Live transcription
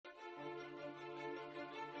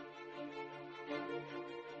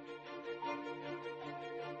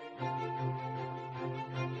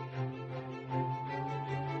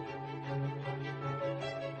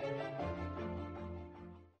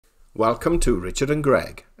Welcome to Richard and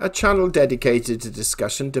Greg, a channel dedicated to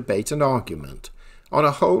discussion, debate and argument on a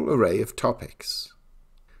whole array of topics.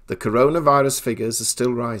 The coronavirus figures are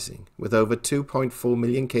still rising, with over 2.4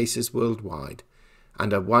 million cases worldwide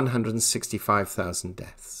and 165,000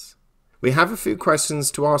 deaths. We have a few questions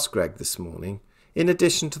to ask Greg this morning, in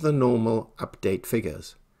addition to the normal update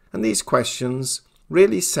figures. And these questions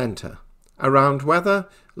really centre around whether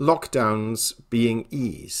lockdowns being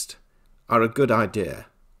eased are a good idea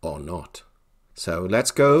or not. So let's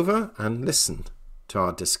go over and listen to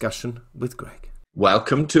our discussion with Greg.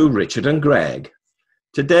 Welcome to Richard and Greg.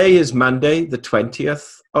 Today is Monday, the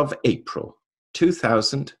 20th of April,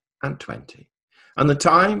 2020. And the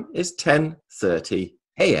time is 10:30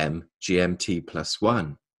 a.m. GMT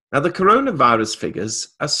 +1. Now the coronavirus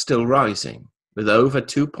figures are still rising, with over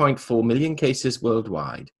 2.4 million cases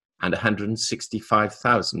worldwide and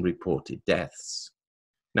 165,000 reported deaths.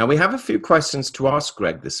 Now, we have a few questions to ask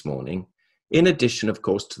Greg this morning, in addition, of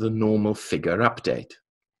course, to the normal figure update.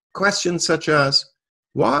 Questions such as,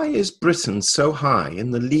 why is Britain so high in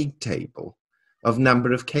the league table of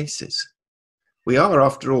number of cases? We are,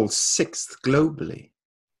 after all, 6th globally,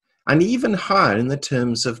 and even higher in the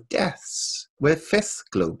terms of deaths. We're 5th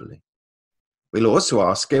globally. We'll also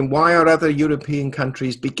ask him, why are other European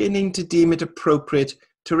countries beginning to deem it appropriate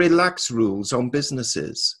to relax rules on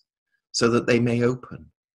businesses so that they may open,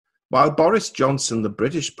 while Boris Johnson, the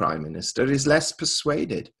British Prime Minister, is less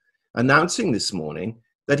persuaded, announcing this morning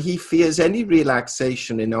that he fears any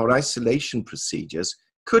relaxation in our isolation procedures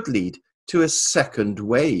could lead to a second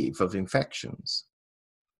wave of infections.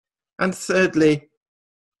 And thirdly,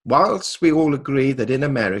 whilst we all agree that in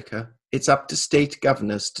America it's up to state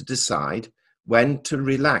governors to decide when to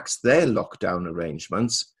relax their lockdown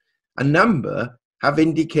arrangements, a number have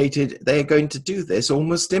indicated they're going to do this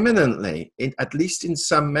almost imminently, at least in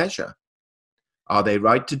some measure. Are they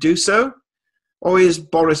right to do so? Or is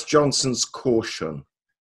Boris Johnson's caution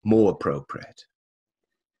more appropriate?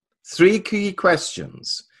 3 key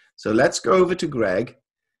questions. So let's go over to Greg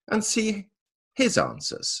and see his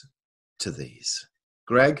answers to these.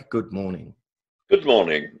 Greg, good morning. Good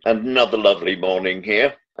morning, and another lovely morning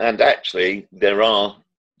here. And actually, there are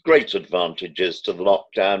great advantages to the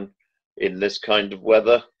lockdown in this kind of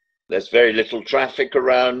weather. There's very little traffic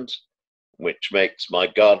around, which makes my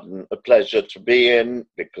garden a pleasure to be in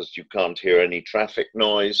because you can't hear any traffic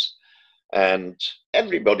noise, and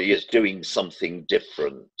everybody is doing something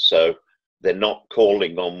different, so they're not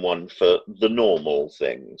calling on one for the normal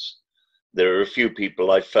things. There are a few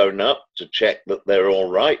people I phone up to check that they're all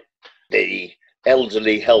right. The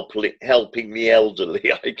elderly helping the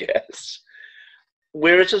elderly, I guess.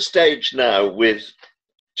 We're at a stage now with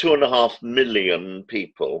 2.5 million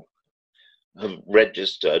people have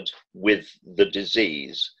registered with the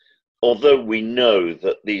disease. Although we know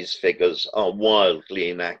that these figures are wildly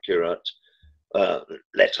inaccurate,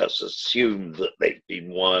 let us assume that they've been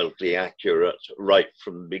wildly accurate right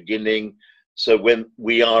from the beginning. So when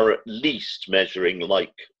we are at least measuring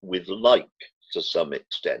like with like to some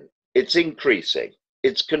extent, it's increasing.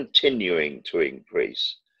 It's continuing to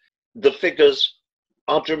increase. The figures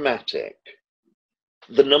are dramatic.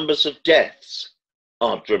 The numbers of deaths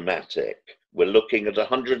are dramatic. We're looking at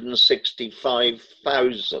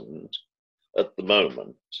 165,000 at the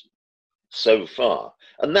moment so far.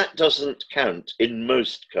 And that doesn't count, in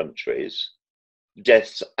most countries,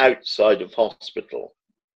 deaths outside of hospital.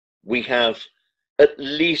 We have at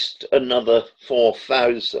least another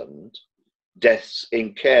 4,000 deaths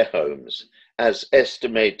in care homes, as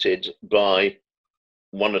estimated by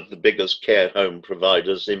one of the biggest care home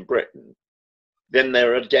providers in Britain. Then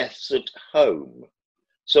there are deaths at home.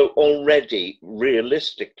 So already,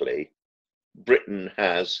 realistically, Britain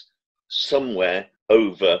has somewhere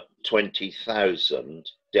over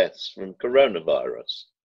 20,000 deaths from coronavirus.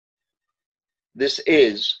 This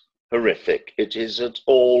is horrific. It is at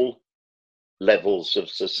all levels of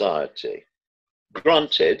society.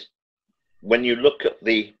 Granted, when you look at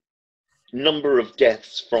the number of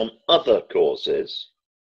deaths from other causes,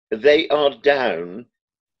 they are down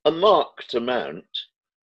a marked amount,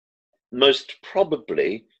 most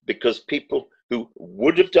probably because people who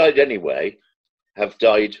would have died anyway have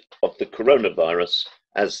died of the coronavirus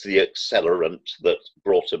as the accelerant that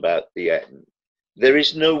brought about the end. There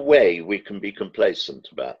is no way we can be complacent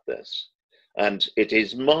about this. And it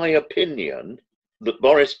is my opinion that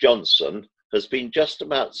Boris Johnson has been just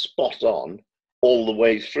about spot on all the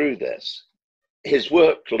way through this. His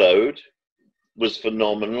workload was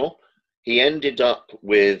phenomenal. He ended up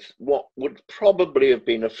with what would probably have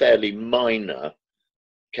been a fairly minor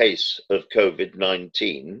case of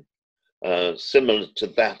COVID-19, similar to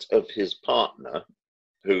that of his partner,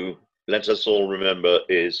 who let us all remember,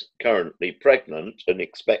 is currently pregnant and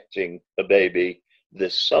expecting a baby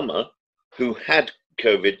this summer, who had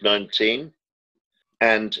COVID-19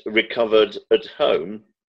 and recovered at home,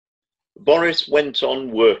 Boris went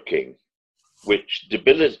on working, which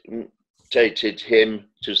debilitated him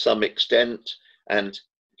to some extent, and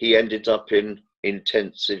he ended up in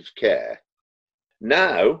intensive care.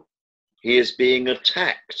 Now he is being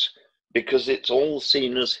attacked because it's all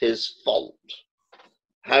seen as his fault.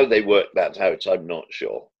 How they work that out, I'm not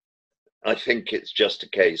sure. I think it's just a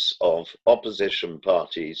case of opposition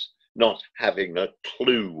parties not having a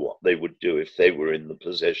clue what they would do if they were in the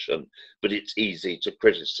position, but it's easy to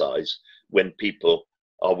criticize when people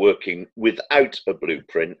are working without a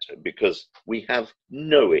blueprint, because we have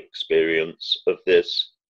no experience of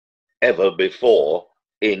this ever before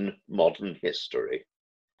in modern history.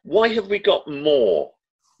 Why have we got more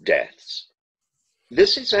deaths?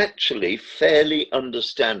 This is actually fairly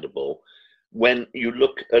understandable when you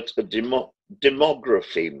look at a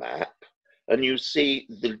demography map and you see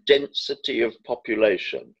the density of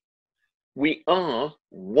population. We are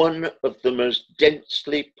one of the most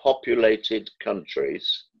densely populated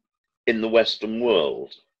countries in the Western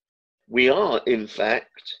world. We are, in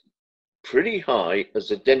fact, pretty high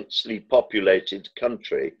as a densely populated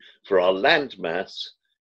country for our landmass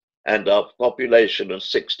and our population of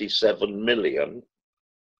 67 million.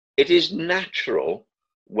 It is natural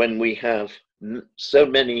when we have so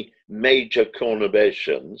many major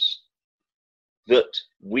conurbations that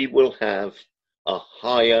we will have a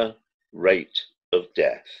higher rate of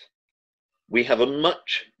death. We have a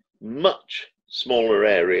much, much smaller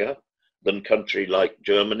area than a country like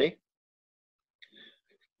Germany,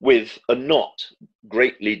 with a not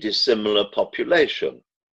greatly dissimilar population.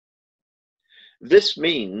 This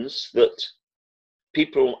means that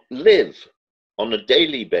people live on a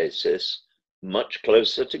daily basis much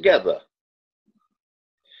closer together.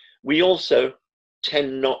 We also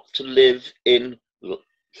tend not to live in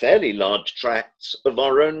fairly large tracts of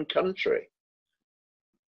our own country.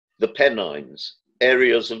 The Pennines,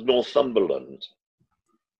 areas of Northumberland,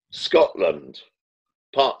 Scotland,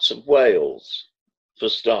 parts of Wales, for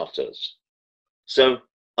starters. So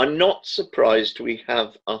I'm not surprised we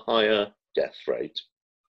have a higher death rate.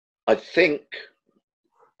 I think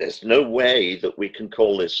there's no way that we can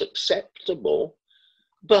call this acceptable,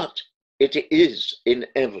 but it is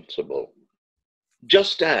inevitable.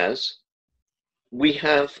 Just as we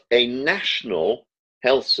have a national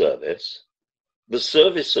health service, the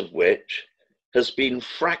service of which has been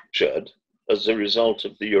fractured as a result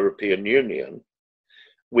of the European Union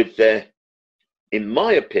with their, in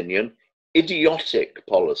my opinion, idiotic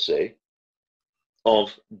policy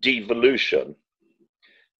of devolution.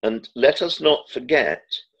 And let us not forget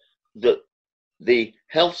that the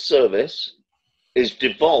health service is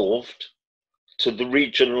devolved to the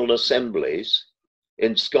regional assemblies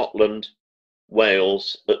in Scotland,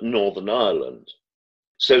 Wales, and Northern Ireland.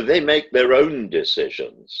 So they make their own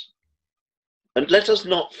decisions. And let us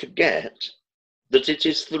not forget that it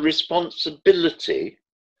is the responsibility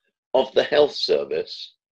of the health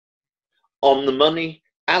service on the money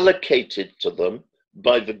allocated to them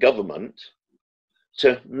by the government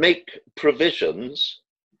to make provisions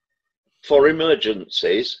for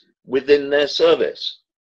emergencies within their service.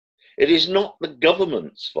 It is not the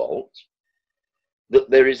government's fault that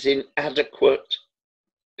there is inadequate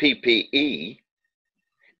PPE.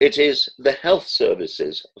 It is the health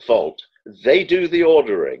service's fault. They do the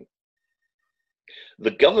ordering.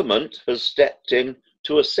 The government has stepped in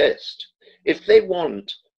to assist. If they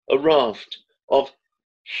want a raft of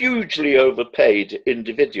hugely overpaid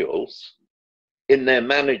individuals in their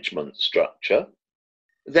management structure,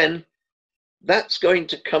 then that's going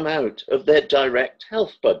to come out of their direct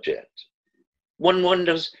health budget. One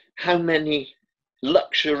wonders how many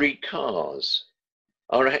luxury cars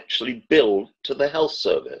are actually billed to the health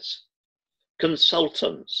service.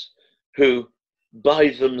 Consultants who buy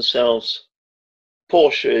themselves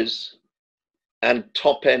Porsches and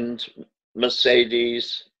top-end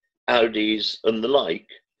Mercedes, Audis and the like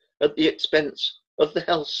at the expense of the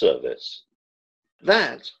health service.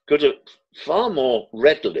 That could have far more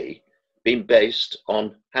readily been based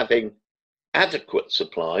on having adequate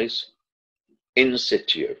supplies in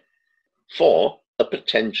situ for a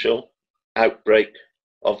potential outbreak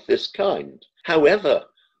of this kind. However,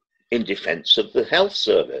 in defense of the health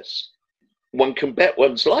service, one can bet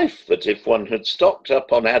one's life that if one had stocked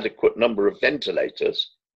up on adequate number of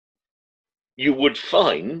ventilators, you would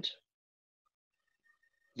find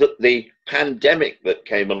that the pandemic that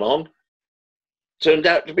came along turned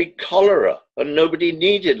out to be cholera and nobody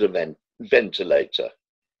needed a ventilator,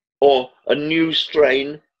 or a new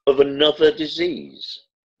strain of another disease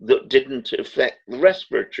that didn't affect the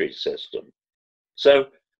respiratory system. So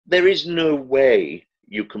there is no way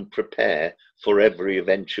you can prepare for every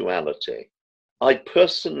eventuality. I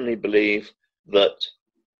personally believe that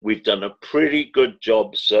we've done a pretty good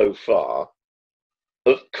job so far.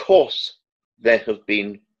 Of course, there have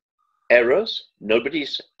been errors.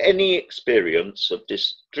 Nobody's any experience of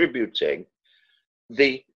distributing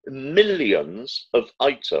the millions of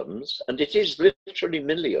items, and it is literally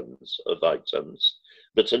millions of items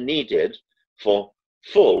that are needed for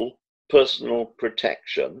full personal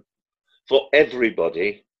protection for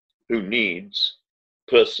everybody who needs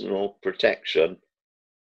personal protection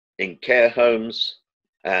in care homes,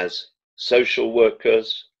 as social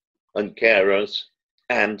workers and carers,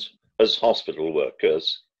 and as hospital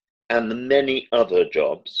workers, and the many other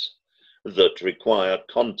jobs that require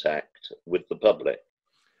contact with the public.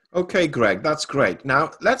 Okay, Greg, that's great.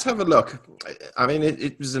 Now, let's have a look. I mean,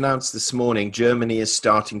 it was announced this morning, Germany is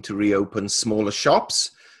starting to reopen smaller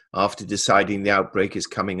shops after deciding the outbreak is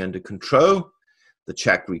coming under control. The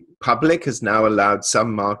Czech Republic has now allowed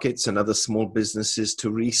some markets and other small businesses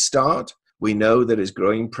to restart. We know there is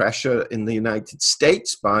growing pressure in the United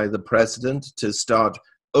States by the president to start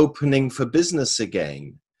opening for business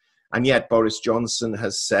again. And yet Boris Johnson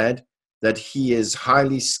has said that he is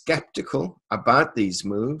highly skeptical about these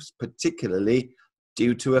moves, particularly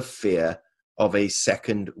due to a fear of a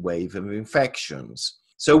second wave of infections.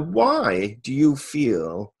 So why do you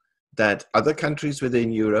feel that other countries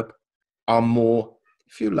within Europe are more,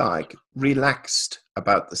 if you like, relaxed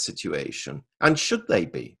about the situation? And should they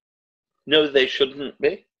be? No, they shouldn't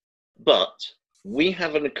be. But we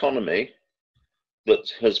have an economy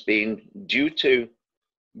that has been, due to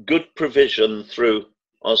good provision through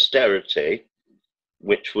austerity,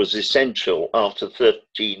 which was essential after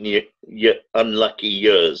 13 unlucky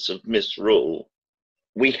years of misrule,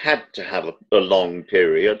 we had to have a long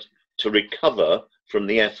period to recover from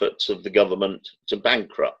the efforts of the government to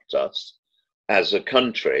bankrupt us as a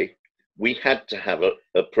country. We had to have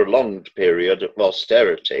a prolonged period of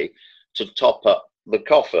austerity to top up the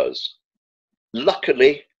coffers.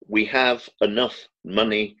 Luckily, we have enough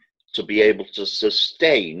money to be able to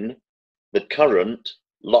sustain the current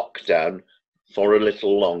lockdown for a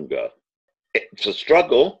little longer. It's a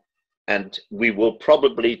struggle, and we will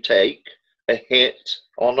probably take a hit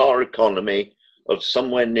on our economy of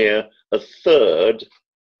somewhere near a third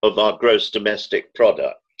of our gross domestic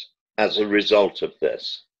product as a result of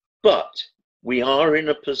this. But we are in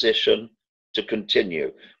a position to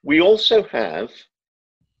continue. We also have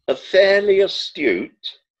a fairly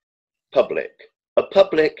astute public, a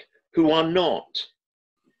public who are not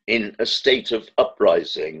in a state of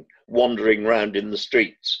uprising, wandering around in the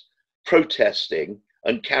streets, protesting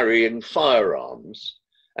and carrying firearms,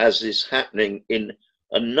 as is happening in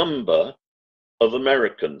a number of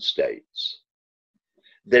American states.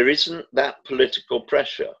 There isn't that political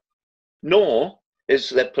pressure, nor is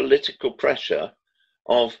there political pressure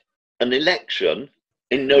of an election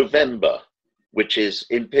in November, which is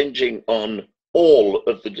impinging on all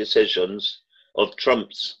of the decisions of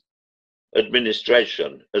Trump's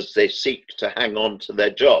administration as they seek to hang on to their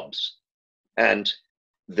jobs, and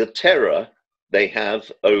the terror they have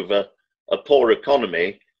over a poor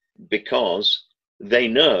economy, because they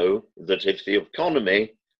know that if the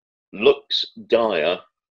economy looks dire,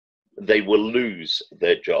 they will lose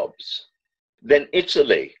their jobs. Then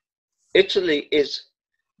Italy is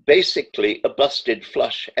basically a busted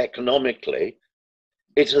flush economically.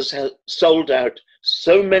 It has sold out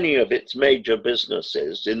so many of its major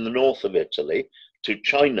businesses in the north of Italy to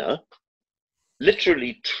China,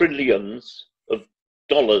 literally trillions of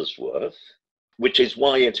dollars worth, which is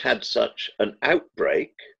why it had such an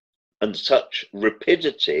outbreak and such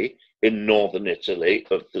rapidity in northern Italy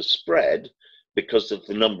of the spread, because of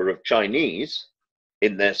the number of Chinese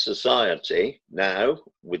in their society now,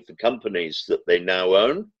 with the companies that they now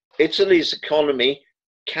own. Italy's economy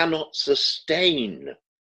cannot sustain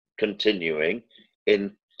continuing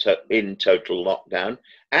in total lockdown.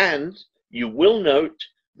 And you will note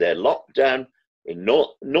their lockdown in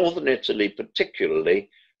northern Italy particularly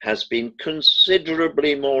has been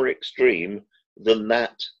considerably more extreme than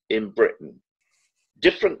that in Britain.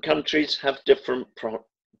 Different countries have different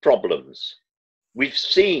problems. We've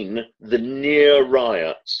seen the near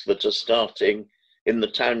riots that are starting in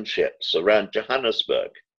the townships around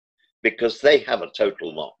Johannesburg because they have a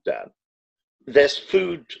total lockdown. There's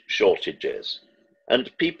food shortages,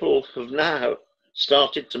 and people have now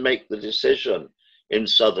started to make the decision in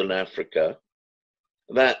Southern Africa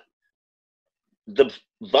that the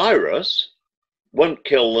virus won't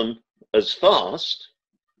kill them as fast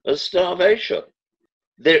as starvation.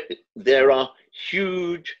 There are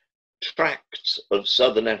huge tracts of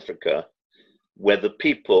southern Africa where the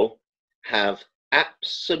people have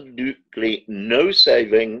absolutely no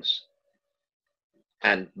savings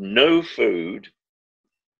and no food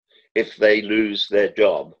if they lose their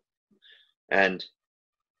job. And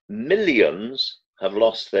millions have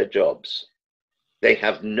lost their jobs. They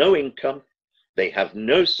have no income, they have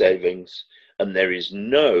no savings, and there is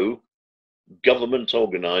no government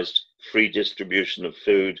organized free distribution of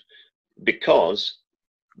food because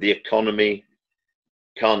the economy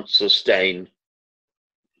can't sustain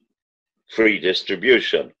free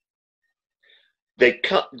distribution. They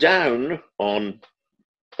cut down on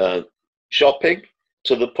shopping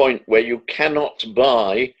to the point where you cannot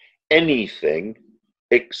buy anything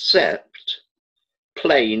except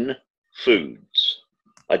plain foods.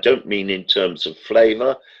 I don't mean in terms of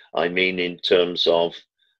flavor, I mean in terms of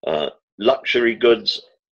luxury goods,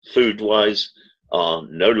 food-wise, are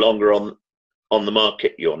no longer on the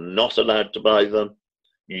market. You're not allowed to buy them.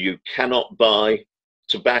 You cannot buy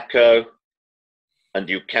tobacco and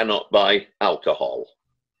you cannot buy alcohol.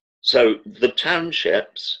 So the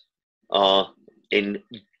townships are in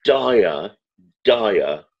dire,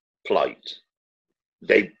 dire plight.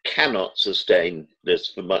 They cannot sustain this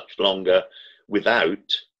for much longer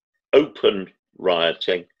without open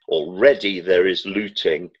rioting. Already there is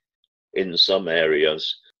looting in some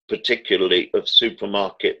areas, particularly of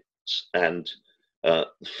supermarkets and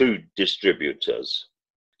food distributors.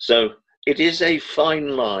 So it is a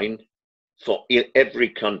fine line for every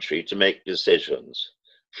country to make decisions.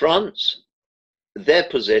 France, their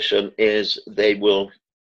position is they will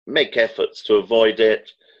make efforts to avoid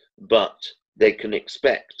it, but they can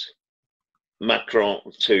expect Macron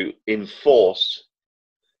to enforce,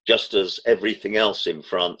 just as everything else in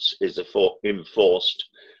France is enforced,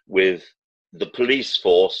 with the police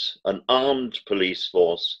force, an armed police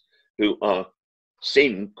force, who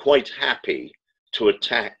seem quite happy to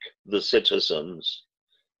attack the citizens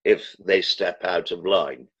if they step out of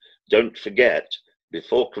line. Don't forget,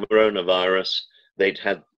 before coronavirus, they'd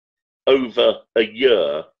had over a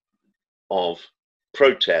year of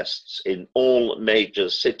protests in all major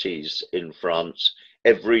cities in France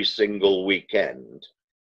every single weekend.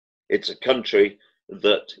 It's a country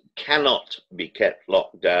that cannot be kept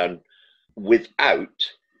locked down without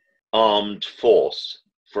armed force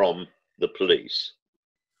from the police.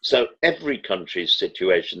 So every country's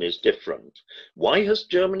situation is different. Why has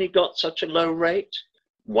Germany got such a low rate?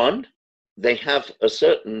 One, they have a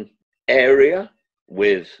certain area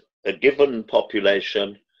with a given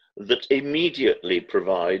population that immediately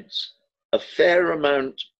provides a fair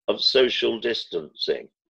amount of social distancing.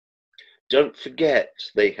 Don't forget,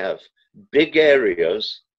 they have big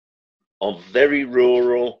areas of very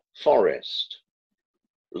rural forest,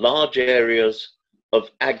 large areas of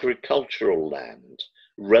agricultural land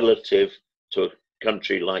relative to a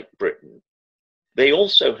country like Britain. They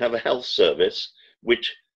also have a health service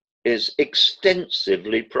which is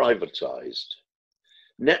extensively privatized.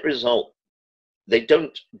 Net result, they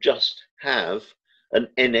don't just have an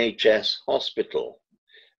NHS hospital.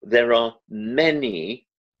 There are many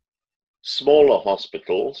smaller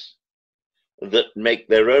hospitals that make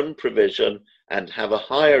their own provision and have a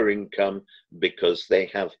higher income because they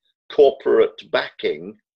have corporate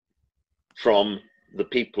backing from the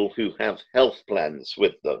people who have health plans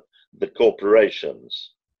with them, the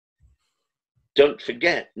corporations. Don't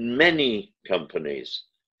forget, many companies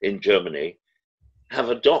in Germany have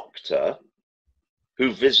a doctor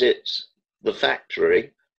who visits the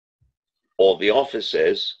factory or the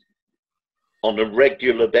offices on a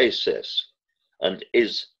regular basis and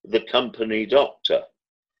is the company doctor,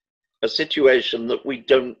 a situation that we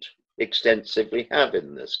don't extensively have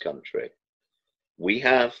in this country. We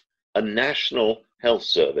have a national health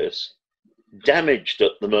service damaged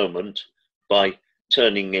at the moment by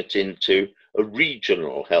turning it into a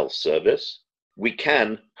regional health service. We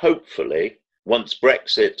can hopefully, once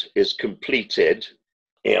Brexit is completed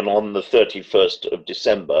and on the 31st of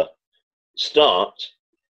December, start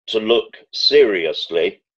to look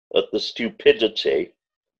seriously at the stupidity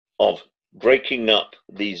of breaking up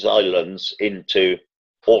these islands into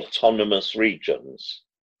autonomous regions,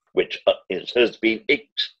 which has been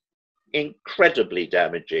incredibly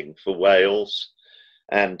damaging for Wales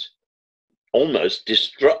and almost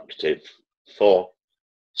destructive for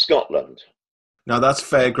Scotland. Now, that's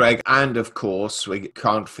fair, Greg. And of course, we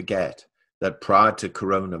can't forget that prior to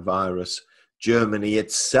coronavirus, Germany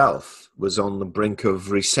itself was on the brink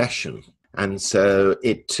of recession. And so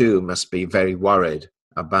it too must be very worried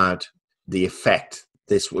about the effect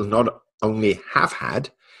this will not only have had,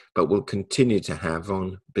 but will continue to have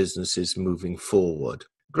on businesses moving forward.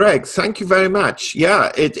 Greg, thank you very much.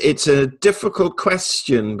 Yeah, it's a difficult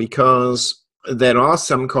question because there are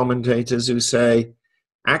some commentators who say,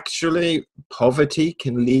 actually, poverty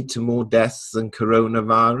can lead to more deaths than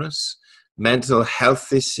coronavirus. Mental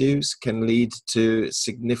health issues can lead to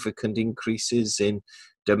significant increases in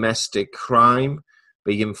domestic crime.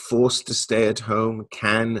 Being forced to stay at home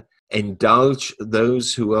can indulge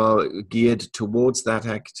those who are geared towards that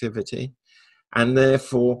activity. And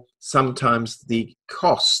therefore, sometimes the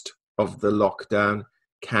cost of the lockdown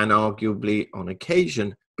can arguably, on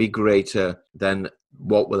occasion, be greater than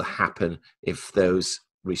what will happen if those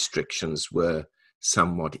restrictions were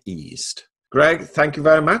somewhat eased. Greg, thank you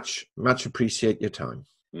very much. Much appreciate your time.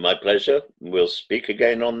 My pleasure. We'll speak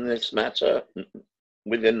again on this matter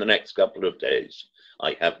within the next couple of days.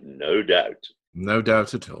 I have no doubt. No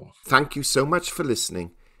doubt at all. Thank you so much for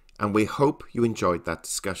listening, and we hope you enjoyed that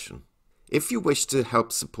discussion. If you wish to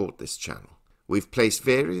help support this channel, we've placed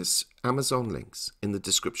various Amazon links in the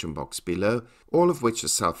description box below, all of which are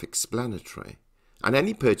self-explanatory, and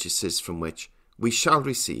any purchases from which we shall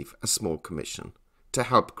receive a small commission to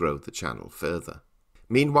help grow the channel further.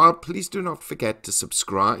 Meanwhile, please do not forget to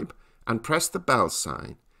subscribe and press the bell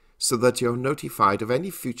sign so that you're notified of any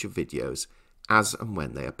future videos as and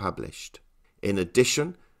when they are published. In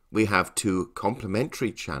addition, we have 2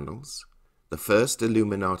 complimentary channels, the first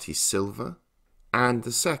Illuminati Silver and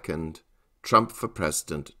the second Trump for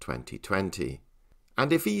President 2020.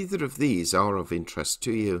 And if either of these are of interest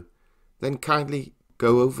to you, then kindly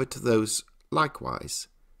go over to those likewise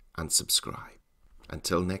and subscribe.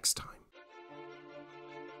 Until next time.